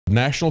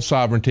national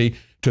sovereignty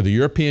to the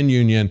European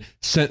Union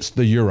since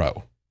the euro.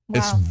 Wow.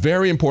 It's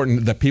very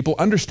important that people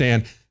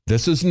understand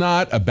this is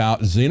not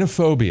about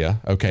xenophobia,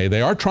 okay?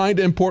 They are trying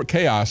to import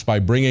chaos by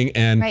bringing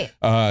in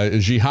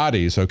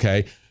jihadis,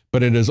 okay?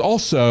 But it is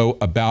also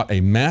about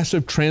a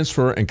massive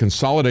transfer and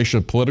consolidation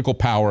of political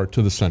power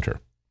to the center.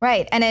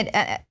 Right. And it,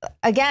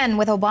 again,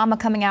 with Obama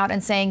coming out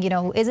and saying, you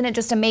know, isn't it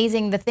just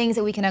amazing the things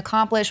that we can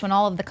accomplish when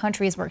all of the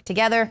countries work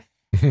together?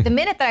 The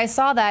minute that I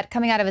saw that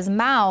coming out of his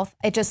mouth,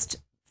 it just,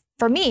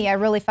 for me, I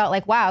really felt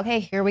like, wow, okay,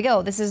 here we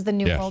go. This is the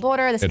new world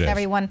order. This is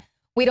everyone.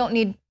 We don't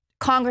need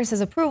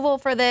Congress's approval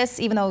for this,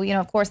 even though, you know,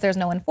 of course, there's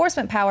no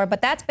enforcement power.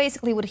 But that's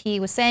basically what he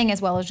was saying,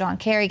 as well as John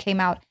Kerry came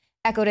out,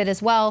 echoed it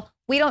as well.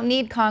 We don't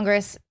need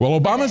Congress. Well,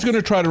 Obama's going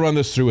to try to run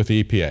this through with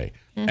the EPA.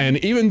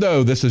 And even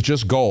though this is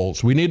just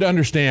goals, we need to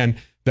understand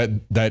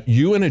that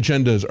UN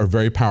agendas are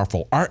very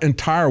powerful. Our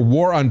entire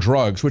war on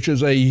drugs, which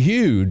is a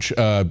huge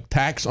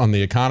tax on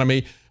the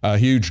economy, a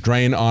huge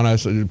drain on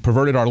us,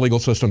 perverted our legal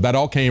system, that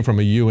all came from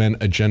a UN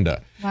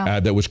agenda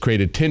that was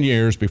created 10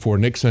 years before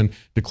Nixon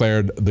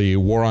declared the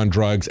war on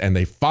drugs, and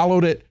they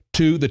followed it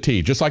to the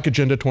T, just like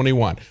Agenda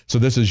 21. So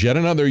this is yet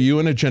another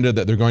UN agenda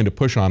that they're going to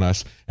push on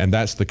us, and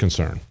that's the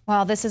concern.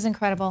 Wow, this is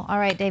incredible. All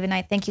right, David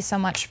Knight, thank you so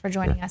much for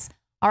joining us.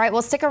 All right,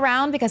 well, stick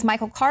around because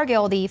Michael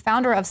Cargill, the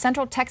founder of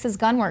Central Texas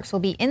Gunworks,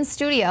 will be in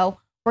studio.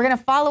 We're going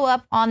to follow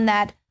up on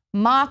that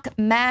mock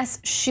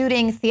mass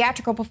shooting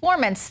theatrical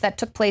performance that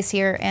took place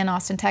here in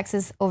Austin,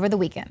 Texas over the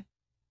weekend.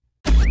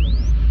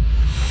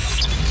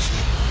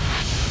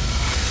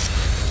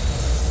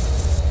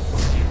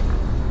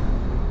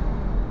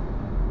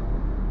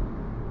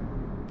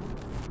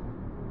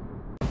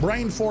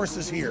 Brain Force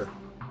is here.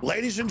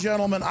 Ladies and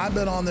gentlemen, I've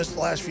been on this the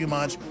last few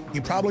months.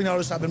 You probably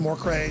noticed I've been more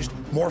crazed,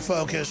 more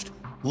focused,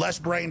 less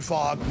brain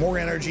fog, more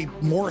energy,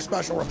 more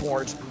special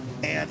reports,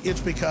 and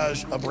it's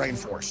because of Brain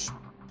Force.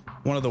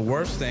 One of the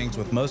worst things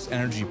with most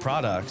energy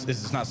products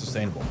is it's not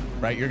sustainable,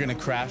 right? You're gonna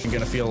crash and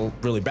gonna feel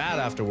really bad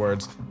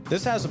afterwards.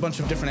 This has a bunch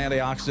of different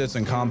antioxidants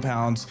and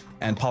compounds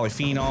and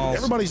polyphenols.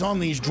 Everybody's on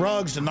these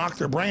drugs to knock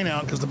their brain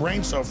out because the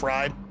brain's so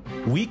fried.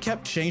 We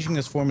kept changing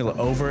this formula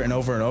over and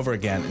over and over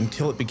again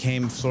until it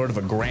became sort of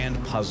a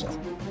grand puzzle.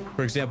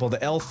 For example,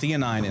 the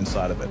L-theanine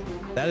inside of it,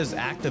 that is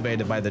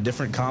activated by the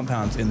different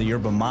compounds in the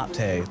yerba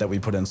mate that we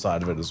put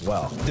inside of it as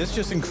well. This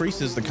just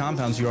increases the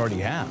compounds you already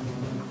have.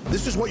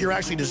 This is what you're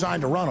actually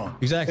designed to run on.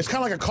 Exactly. It's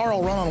kind of like a car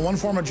will run on one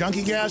form of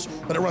junkie gas,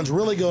 but it runs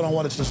really good on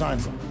what it's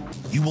designed for.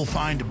 You will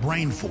find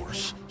Brain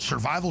Force,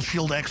 Survival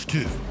Shield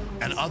X2,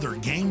 and other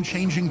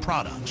game-changing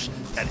products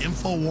at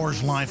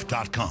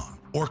InfoWarsLife.com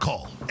or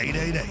call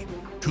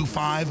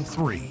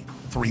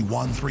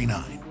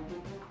 888-253-3139.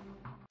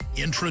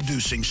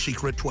 Introducing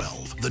Secret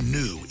 12, the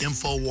new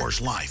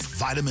InfoWars Life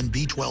vitamin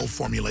B12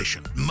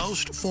 formulation.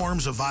 Most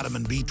forms of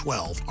vitamin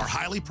B12 are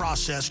highly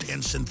processed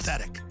and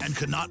synthetic and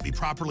could not be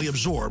properly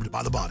absorbed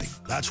by the body.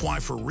 That's why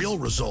for real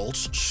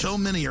results, so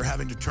many are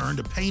having to turn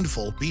to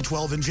painful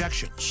B12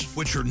 injections,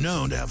 which are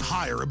known to have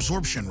higher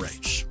absorption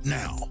rates.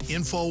 Now,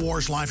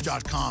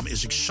 InfoWarsLife.com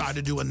is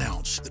excited to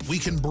announce that we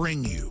can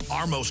bring you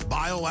our most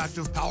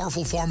bioactive,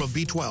 powerful form of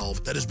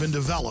B12 that has been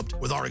developed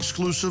with our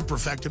exclusive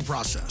perfected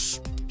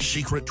process.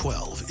 Secret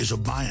 12 is a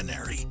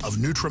binary of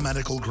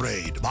nutramedical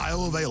grade,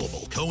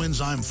 bioavailable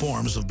coenzyme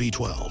forms of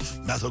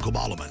B12,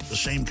 methylcobalamin, the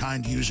same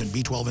kind used in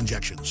B12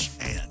 injections,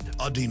 and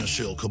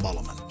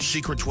adenosylcobalamin.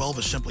 Secret 12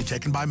 is simply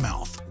taken by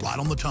mouth, right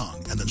on the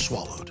tongue, and then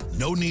swallowed.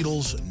 No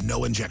needles,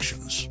 no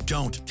injections.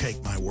 Don't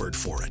take my word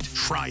for it.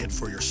 Try it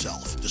for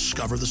yourself.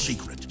 Discover the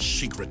secret.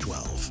 Secret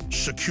 12.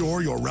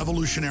 Secure your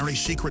revolutionary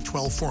Secret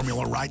 12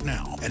 formula right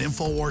now at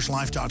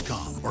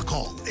InfoWarsLife.com or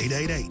call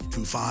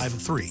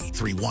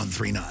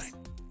 888-253-3139.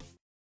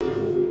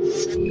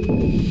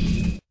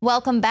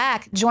 Welcome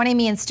back. Joining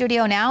me in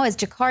studio now is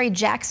Jakari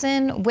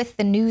Jackson with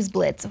the News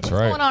Blitz. What's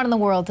going on in the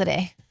world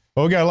today?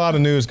 Well, we got a lot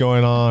of news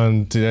going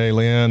on today,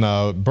 Lynn.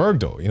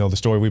 Bergdahl, you know, the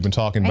story we've been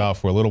talking about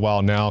for a little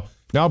while now.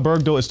 Now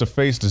Bergdahl is to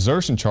face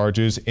desertion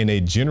charges in a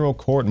general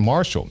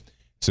court-martial.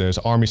 Says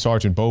Army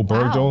Sergeant Bo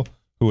Bergdahl,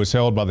 who was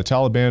held by the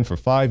Taliban for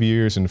 5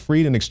 years and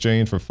freed in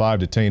exchange for 5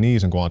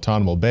 detainees in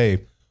Guantanamo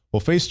Bay, will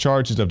face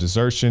charges of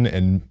desertion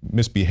and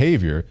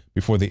misbehavior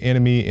before the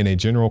enemy in a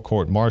general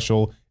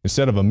court-martial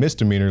instead of a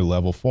misdemeanor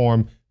level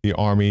form, the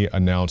Army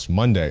announced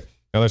Monday.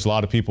 Now, there's a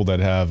lot of people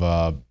that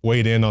have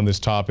weighed in on this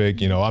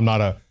topic. You know, I'm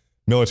not a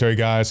military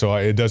guy, so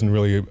it doesn't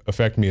really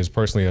affect me as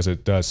personally as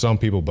it does some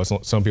people, but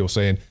some people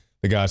saying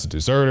the guy's a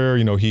deserter.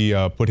 You know, he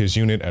put his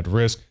unit at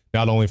risk,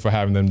 not only for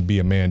having them be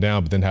a man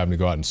down, but then having to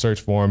go out and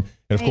search for him.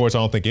 And of course, I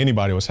don't think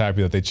anybody was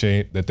happy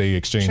that they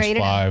exchanged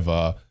 5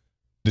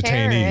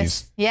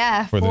 detainees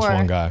for this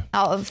one guy.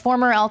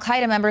 Former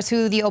Al-Qaeda members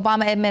who the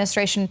Obama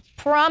administration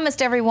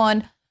promised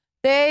everyone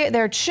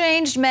they're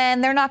changed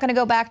men. They're not going to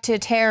go back to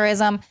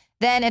terrorism.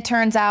 Then it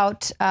turns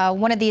out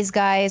one of these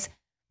guys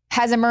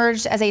has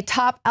emerged as a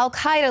top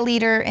Al-Qaeda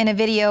leader in a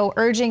video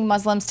urging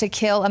Muslims to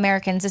kill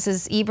Americans. This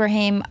is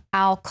Ibrahim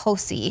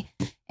al-Kosi,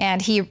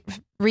 and he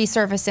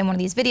resurfaced in one of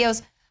these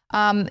videos.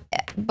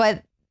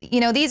 But you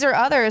know, these are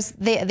others.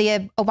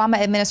 The Obama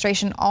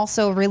administration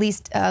also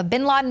released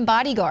Bin Laden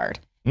bodyguard.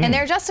 And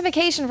their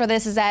justification for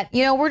this is that,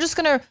 you know, we're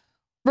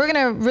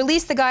gonna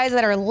release the guys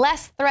that are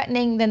less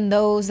threatening than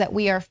those that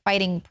we are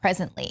fighting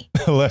presently.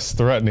 Less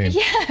threatening.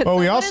 Yeah. Well,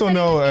 we also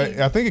know,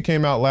 I think it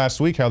came out last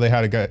week, how they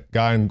had a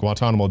guy in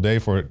Guantanamo Bay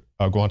for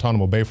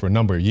a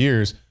number of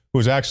years who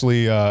was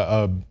actually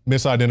a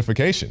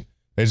misidentification.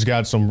 They just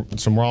got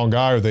some wrong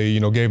guy, or they,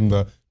 you know, gave him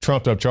the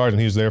trumped up charge, and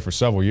he was there for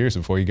several years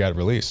before he got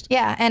released.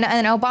 Yeah, and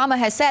Obama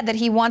has said that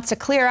he wants to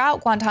clear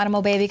out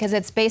Guantanamo Bay because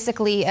it's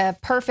basically a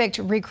perfect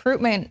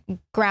recruitment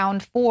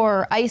ground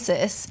for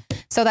ISIS.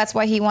 So that's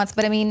why he wants,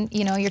 but I mean,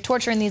 you know, you're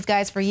torturing these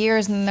guys for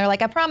years, and they're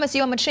like, I promise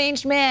you I'm a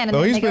changed man. And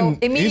no, then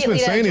he's been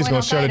saying he's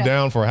going to shut it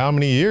down for how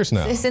many years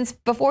now? Since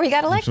before he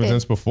got elected.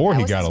 Since before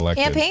he got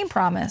elected. Campaign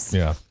promise.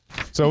 Yeah.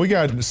 So we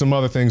got some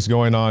other things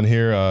going on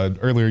here.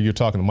 Earlier, you were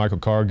talking to Michael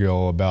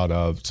Cargill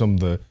about some of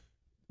the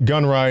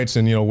gun rights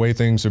and, you know, way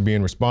things are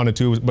being responded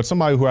to. But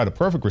somebody who had a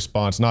perfect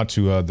response, not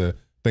to the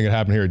thing that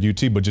happened here at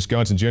UT, but just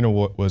guns in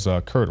general, was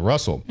Kurt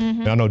Russell.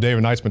 And I know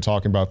David Knight's been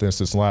talking about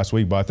this last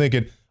week, but I think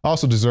it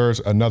also deserves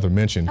another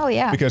mention. Oh,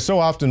 yeah. Because so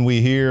often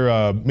we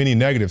hear many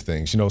negative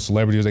things. You know,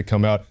 celebrities, they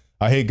come out,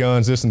 I hate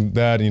guns, this and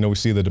that. And, you know, we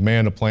see the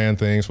demand to plan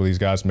things where these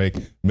guys make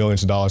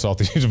millions of dollars off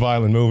these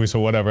violent movies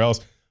or whatever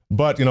else.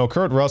 But, you know,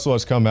 Kurt Russell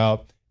has come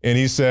out and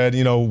he said,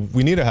 you know,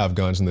 we need to have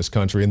guns in this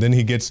country. And then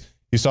he's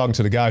talking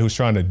to the guy who's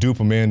trying to dupe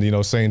him in, you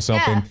know, saying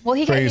something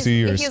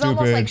crazy or stupid. He's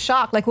almost like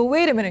shocked, like, well,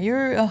 wait a minute,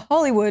 you're a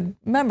Hollywood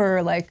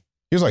member, like.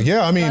 He was like,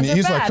 yeah, I mean,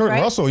 he's like, Kurt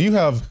Russell, you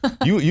have,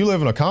 you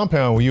live in a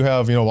compound where you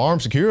have, you know,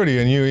 armed security,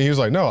 and he was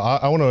like, no,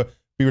 I want to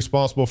be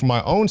responsible for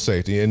my own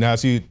safety. And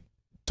as he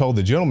told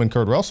the gentleman,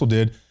 Kurt Russell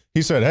did,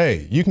 he said,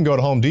 hey, you can go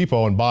to Home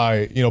Depot and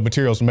buy, you know,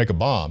 materials to make a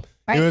bomb.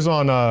 It was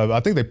on, I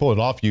think they pulled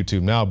it off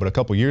YouTube now, but a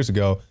couple years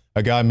ago,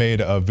 a guy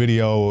made a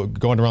video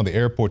going around the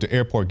airport to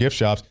airport gift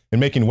shops and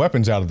making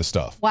weapons out of the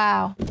stuff.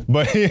 Wow.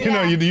 But, you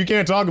know, you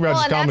can't talk about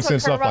just common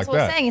sense stuff like that.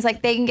 Was saying. He's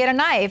like, they can get a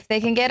knife, they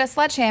can get a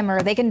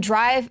sledgehammer, they can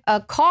drive a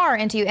car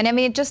into you. And I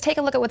mean, just take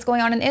a look at what's going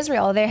on in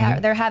Israel.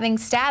 They're having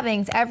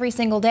stabbings every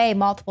single day,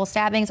 multiple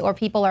stabbings, or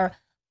people are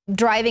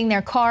driving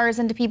their cars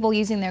into people,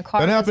 using their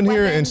cars. That happened as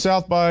here weapons. in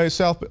South by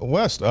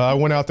Southwest. I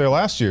went out there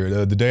last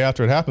year. The day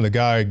after it happened, the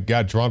guy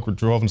got drunk,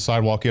 drove on the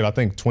sidewalk, hit, I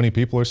think, 20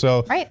 people or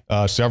so. Right.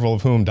 Several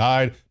of whom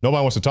died.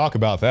 Nobody wants to talk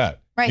about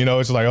that. Right. You know,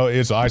 it's like, oh,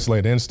 it's an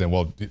isolated incident.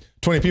 Well,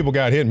 20 people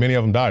got hit, many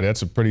of them died.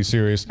 That's a pretty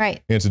serious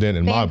incident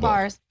in my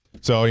book.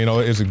 So, you know,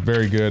 it's a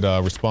very good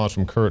response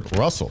from Kurt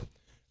Russell.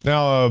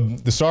 Now,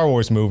 the Star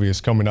Wars movie is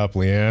coming up,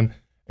 Leanne,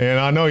 and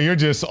I know you're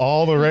just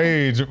all the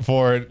rage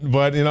for it,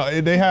 but, you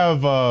know, they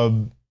have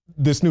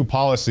this new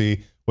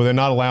policy where they're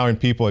not allowing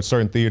people at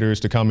certain theaters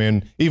to come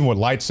in, even with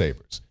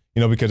lightsabers, you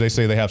know, because they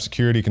say they have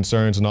security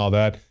concerns and all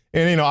that.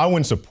 And, you know, I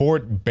wouldn't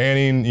support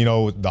banning, you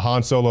know, the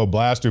Han Solo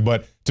blaster,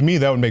 but to me,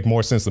 that would make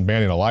more sense than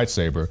banning a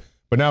lightsaber.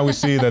 But now we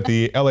see that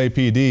the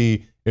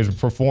LAPD is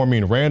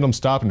performing random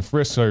stop and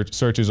frisk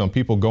searches on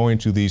people going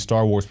to the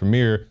Star Wars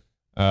premiere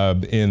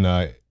at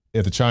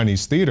the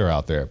Chinese theater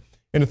out there.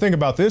 And the thing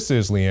about this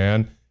is,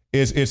 Leanne,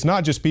 it's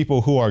not just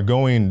people who are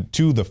going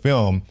to the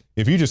film.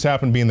 If you just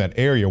happen to be in that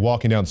area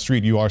walking down the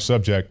street, you are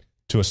subject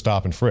to a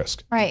stop and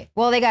frisk. Right.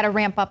 Well, they got to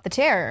ramp up the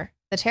terror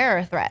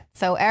threat.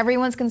 So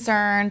everyone's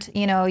concerned.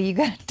 You know, you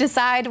got to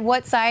decide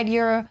what side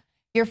you're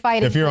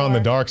fighting. If you're on the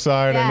dark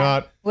side or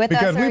not.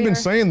 Because we've been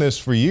saying this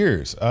for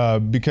years.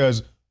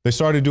 Because they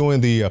started doing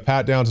the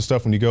pat downs and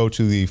stuff when you go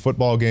to the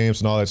football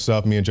games and all that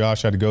stuff. Me and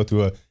Josh had to go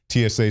through a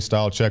TSA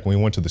style check when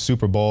we went to the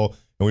Super Bowl.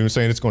 And we've been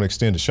saying it's going to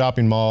extend to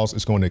shopping malls.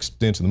 It's going to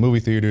extend to the movie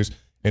theaters.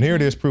 And here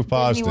it is, proof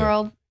positive. Disney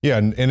World. Yeah,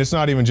 and it's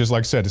not even just, like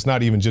I said, it's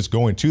not even just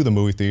going to the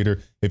movie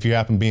theater if you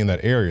happen to be in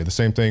that area. The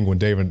same thing when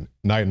David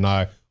Knight and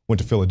I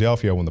went to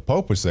Philadelphia when the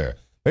Pope was there.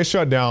 They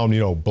shut down, you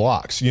know,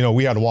 blocks. You know,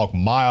 we had to walk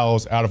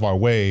miles out of our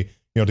way,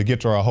 you know, to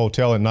get to our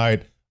hotel at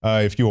night.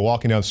 If you were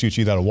walking down the street,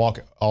 you had to walk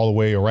all the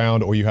way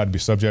around, or you had to be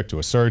subject to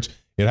a search.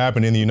 It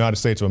happened in the United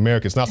States of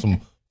America. It's not some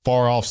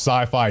far-off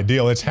sci-fi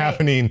deal. It's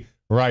happening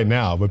right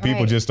now, but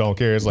people just don't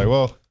care. It's like,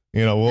 well,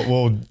 you know,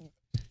 we'll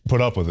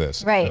put up with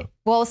this. Right. You know?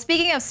 Well,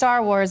 speaking of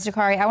Star Wars,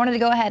 Jakari, I wanted to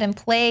go ahead and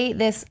play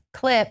this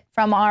clip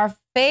from our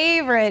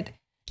favorite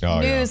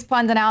news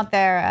pundit out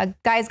there.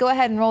 Guys, go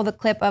ahead and roll the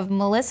clip of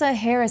Melissa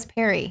Harris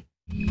Perry.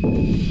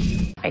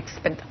 I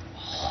spent the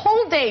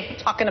whole day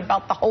talking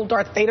about the whole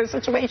Darth Vader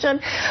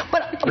situation,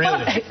 but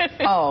really?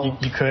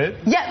 You could?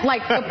 Yeah,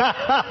 like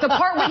the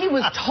part where he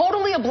was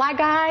totally a black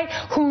guy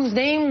whose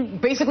name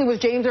basically was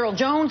James Earl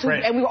Jones,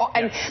 and we were all,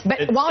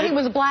 but while he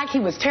was black, he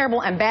was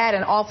terrible and bad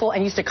and awful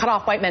and used to cut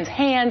off white men's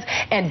hands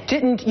and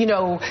didn't, you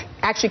know,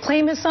 actually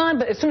claim his son.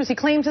 But as soon as he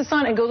claims his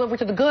son and goes over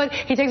to the good,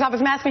 he takes off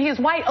his mask and he is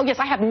white. Oh yes,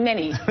 I have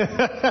many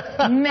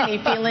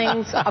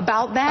feelings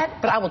about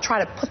that, but I will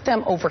try to put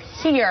them over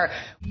here.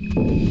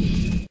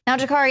 Now,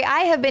 Jakari,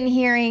 I have been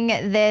hearing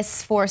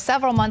this for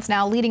several months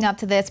now leading up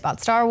to this about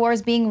Star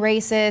Wars being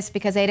racist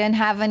because they didn't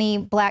have any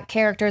black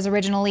characters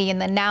originally. And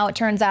then now it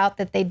turns out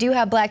that they do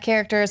have black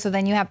characters. So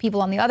then you have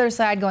people on the other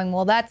side going,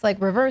 well, that's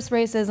like reverse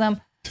racism.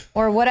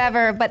 or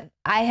whatever, but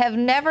I have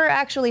never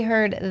actually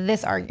heard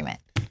this argument.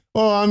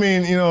 Well, I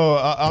mean, you know,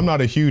 I'm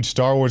not a huge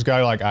Star Wars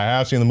guy. Like, I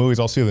have seen the movies,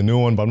 I'll see the new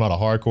one, but I'm not a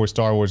hardcore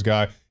Star Wars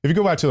guy. If you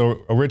go back to the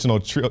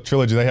original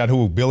trilogy, they had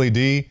Billy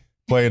D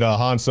played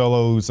Han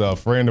Solo's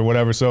friend or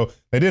whatever. So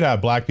they did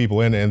have black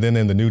people in it. And then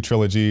in the new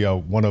trilogy,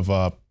 one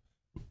of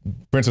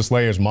Princess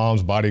Leia's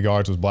mom's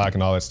bodyguards was black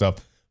and all that stuff.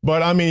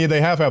 But I mean,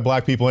 they have had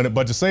black people in it.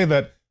 But to say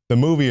that the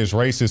movie is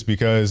racist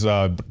because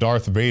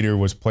Darth Vader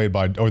was played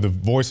by, or the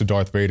voice of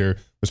Darth Vader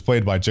was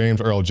played by James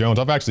Earl Jones.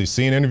 I've actually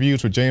seen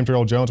interviews with James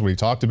Earl Jones when he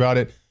talked about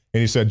it. And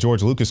he said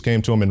George Lucas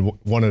came to him and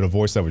wanted a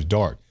voice that was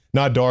dark.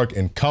 Not dark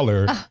in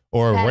color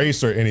or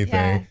race or anything.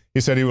 Yeah. He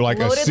said he would like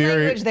a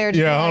serious,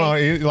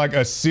 like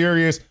a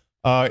serious,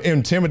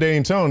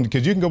 intimidating tone.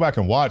 Because you can go back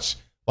and watch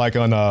like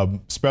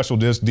on special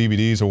disc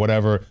DVDs or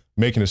whatever,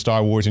 making a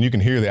Star Wars, and you can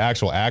hear the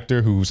actual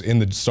actor who's in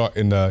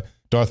the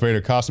Darth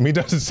Vader costume. He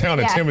doesn't sound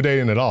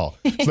intimidating at all.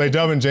 So they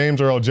dub in James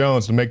Earl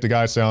Jones to make the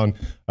guy sound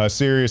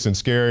serious and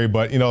scary.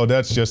 But you know,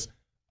 that's just.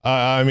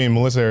 I mean,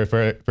 Melissa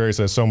Ferry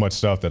says so much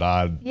stuff that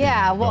I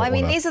well, I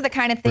mean, these are the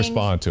kind of things.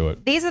 Respond to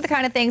it. These are the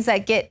kind of things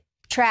that get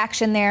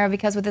traction there,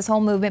 because with this whole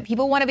movement,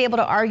 people want to be able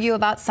to argue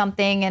about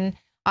something, and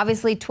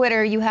obviously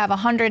Twitter, you have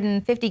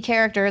 150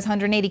 characters,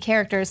 180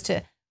 characters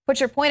to put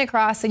your point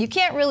across, so you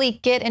can't really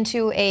get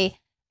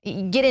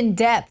in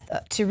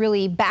depth to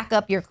really back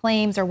up your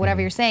claims or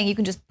whatever you're saying. You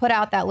can just put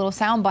out that little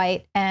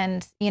soundbite,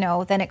 and you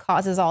know, then it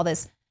causes all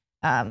this.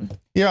 I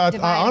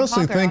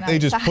honestly think they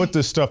just put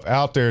this stuff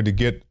out there to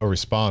get a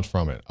response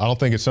from it. I don't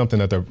think it's something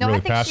that they're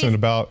really passionate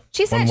about.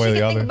 She said she can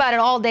think about it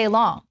all day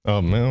long. Oh,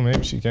 well,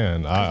 maybe she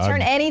can.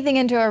 Turn anything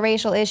into a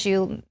racial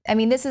issue. I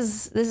mean, this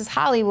is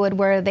Hollywood,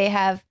 where they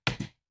have,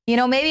 you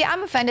know, maybe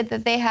I'm offended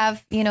that they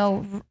have, you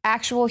know,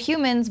 actual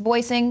humans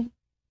voicing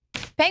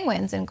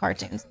penguins in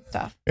cartoons and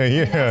stuff.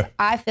 Yeah.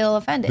 I feel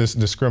offended. This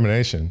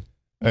discrimination.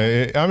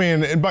 I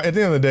mean, at the end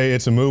of the day,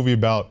 it's a movie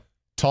about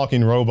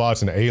talking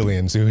robots and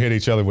aliens who hit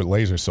each other with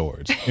laser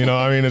swords. You know,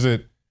 I mean, is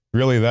it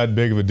really that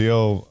big of a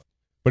deal?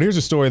 But here's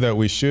a story that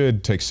we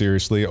should take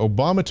seriously.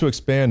 Obama to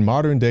expand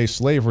modern day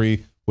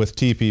slavery with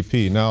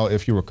TPP. Now,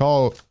 if you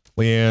recall,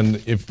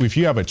 Leanne, if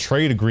you have a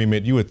trade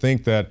agreement, you would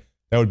think that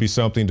that would be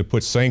something to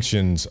put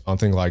sanctions on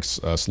things like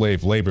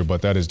slave labor,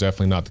 but that is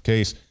definitely not the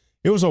case.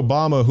 It was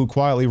Obama who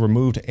quietly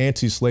removed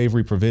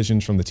anti-slavery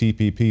provisions from the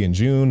TPP in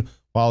June,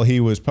 while he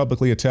was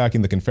publicly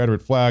attacking the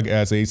Confederate flag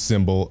as a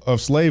symbol of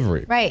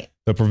slavery. Right.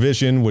 The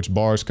provision, which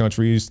bars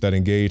countries that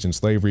engage in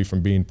slavery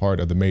from being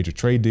part of the major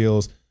trade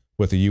deals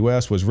with the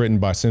U.S., was written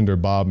by Senator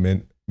Bob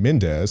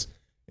Menendez,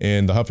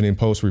 and the Huffington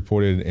Post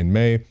reported in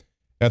May.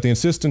 At the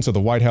insistence of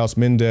the White House,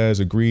 Menendez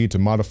agreed to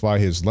modify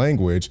his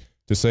language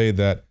to say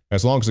that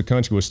as long as the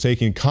country was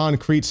taking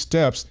concrete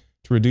steps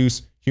to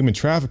reduce human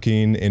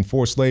trafficking and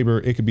forced labor,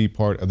 it could be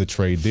part of the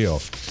trade deal.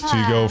 So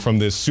you go from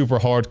this super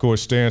hardcore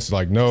stance to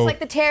like, no. It's like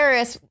the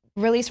terrorists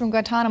released from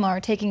Guantanamo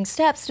are taking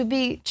steps to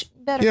be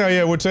better.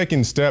 Yeah, we're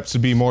taking steps to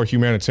be more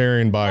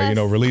humanitarian by, you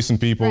know, releasing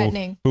people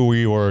who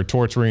we were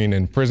torturing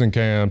in prison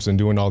camps and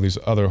doing all these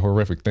other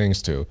horrific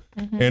things to.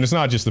 And it's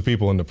not just the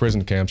people in the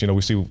prison camps. You know,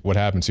 we see what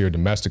happens here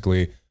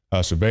domestically,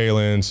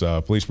 surveillance,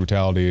 police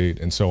brutality,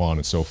 and so on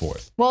and so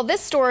forth. Well,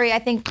 this story, I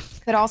think,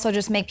 could also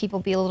just make people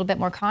be a little bit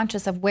more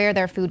conscious of where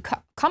their food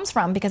comes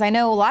from, because I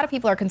know a lot of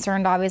people are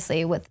concerned,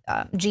 obviously, with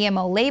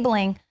GMO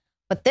labeling,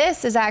 but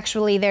this is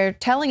actually, they're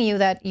telling you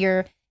that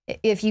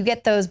if you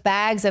get those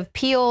bags of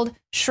peeled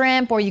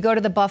shrimp, or you go to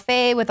the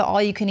buffet with the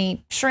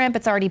all-you-can-eat shrimp,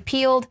 it's already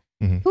peeled.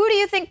 Who do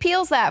you think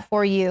peels that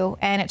for you?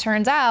 And it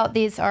turns out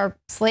these are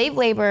slave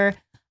labor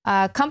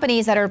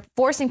companies that are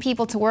forcing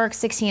people to work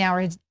 16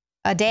 hours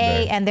a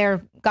day, and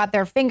they're got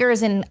their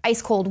fingers in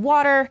ice cold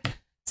water.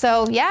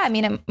 So yeah, I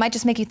mean, it might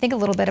just make you think a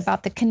little bit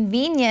about the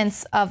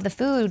convenience of the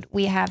food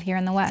we have here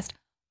in the West.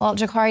 Well,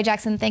 Jakari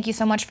Jackson, thank you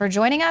so much for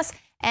joining us,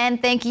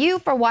 and thank you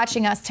for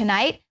watching us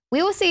tonight.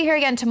 We will see you here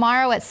again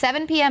tomorrow at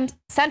 7 p.m.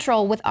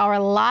 Central with our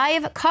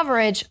live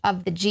coverage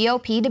of the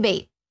GOP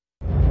debate.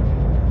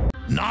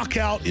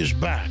 Knockout is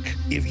back.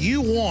 If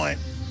you want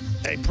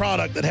a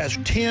product that has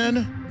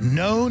 10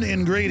 known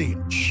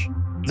ingredients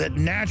that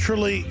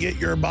naturally get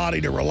your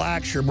body to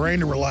relax, your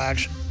brain to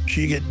relax,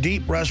 so you get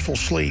deep, restful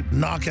sleep,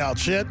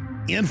 Knockout's it.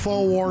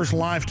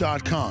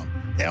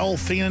 InfoWarsLife.com.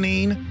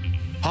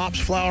 L-theanine, hops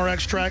flower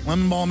extract,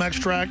 lemon balm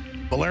extract,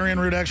 valerian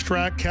root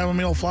extract,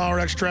 chamomile flower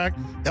extract,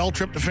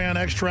 L-tryptophan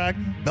extract,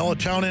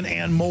 melatonin,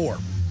 and more.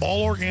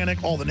 All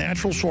organic, all the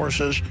natural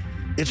sources.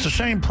 It's the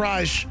same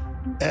price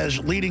as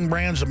leading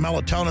brands of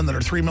melatonin that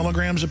are 3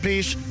 milligrams a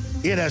piece.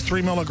 It has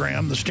 3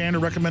 milligrams, the standard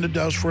recommended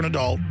dose for an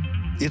adult.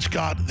 It's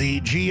got the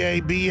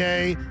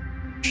GABA,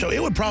 so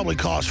it would probably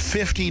cost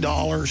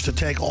 $50 to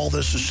take all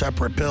this as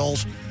separate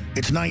pills.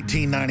 It's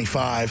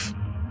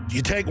 $19.95.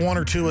 You take 1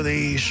 or 2 of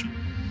these,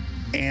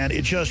 and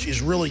it just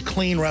is really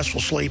clean,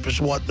 restful sleep is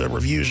what the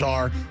reviews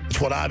are.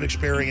 It's what I've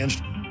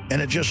experienced.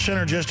 and it just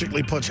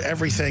synergistically puts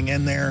everything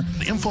in there.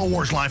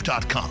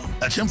 InfoWarsLife.com.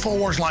 That's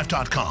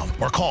InfoWarsLife.com,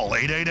 or call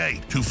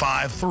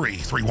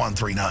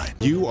 888-253-3139.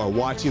 You are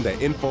watching the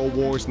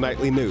InfoWars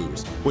Nightly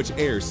News, which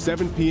airs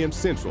 7 p.m.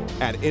 Central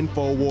at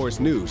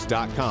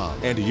InfoWarsNews.com.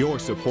 And your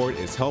support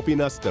is helping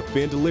us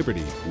defend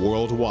liberty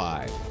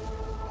worldwide.